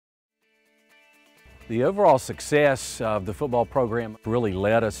The overall success of the football program really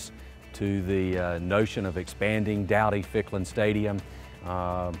led us to the notion of expanding Dowdy-Ficklen Stadium.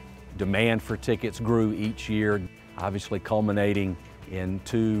 Demand for tickets grew each year, obviously culminating in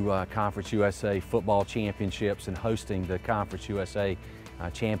two Conference USA football championships and hosting the Conference USA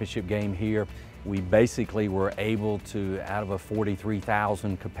championship game here. We basically were able to, out of a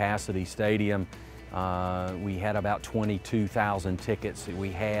 43,000 capacity stadium, we had about 22,000 tickets that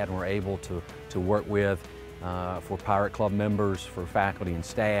we had and were able to work with for Pirate Club members, for faculty and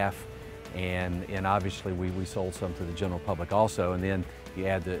staff, and obviously we sold some to the general public also, and then you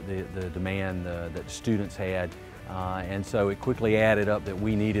add the demand that the students had, and so it quickly added up that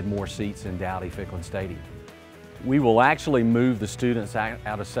we needed more seats in Dowdy-Ficklen Stadium. We will actually move the students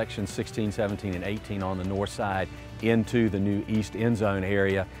out of section 16, 17, and 18 on the north side into the new east end zone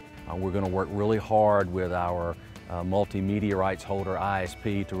area. We're going to work really hard with our multimedia rights holder,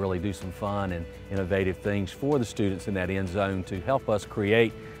 ISP, to really do some fun and innovative things for the students in that end zone to help us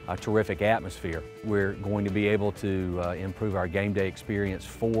create a terrific atmosphere. We're going to be able to improve our game day experience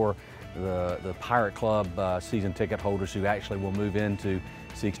for the Pirate Club season ticket holders who actually will move into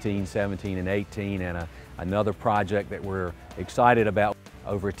 16, 17, and 18, and another project that we're excited about,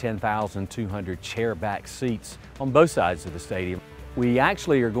 over 10,200 chair-back seats on both sides of the stadium. We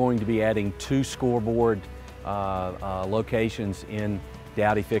actually are going to be adding two scoreboard locations in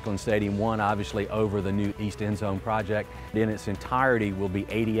Dowdy-Ficklen Stadium. One obviously over the new East End Zone project. In its entirety will be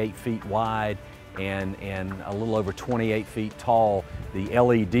 88 feet wide and a little over 28 feet tall. The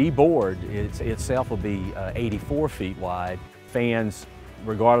LED board itself will be 84 feet wide. Fans,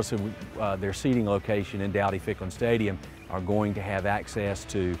 regardless of their seating location in Dowdy-Ficklen Stadium, are going to have access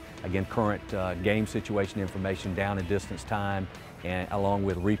to, again, current game situation information, down and distance time, and along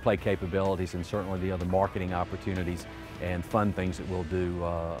with replay capabilities and certainly the other marketing opportunities and fun things that we'll do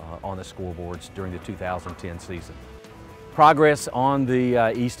on the scoreboards during the 2010 season. Progress on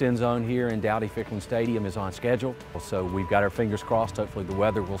the East End Zone here in Dowdy-Ficklen Stadium is on schedule, so we've got our fingers crossed. Hopefully the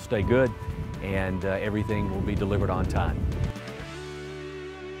weather will stay good and everything will be delivered on time.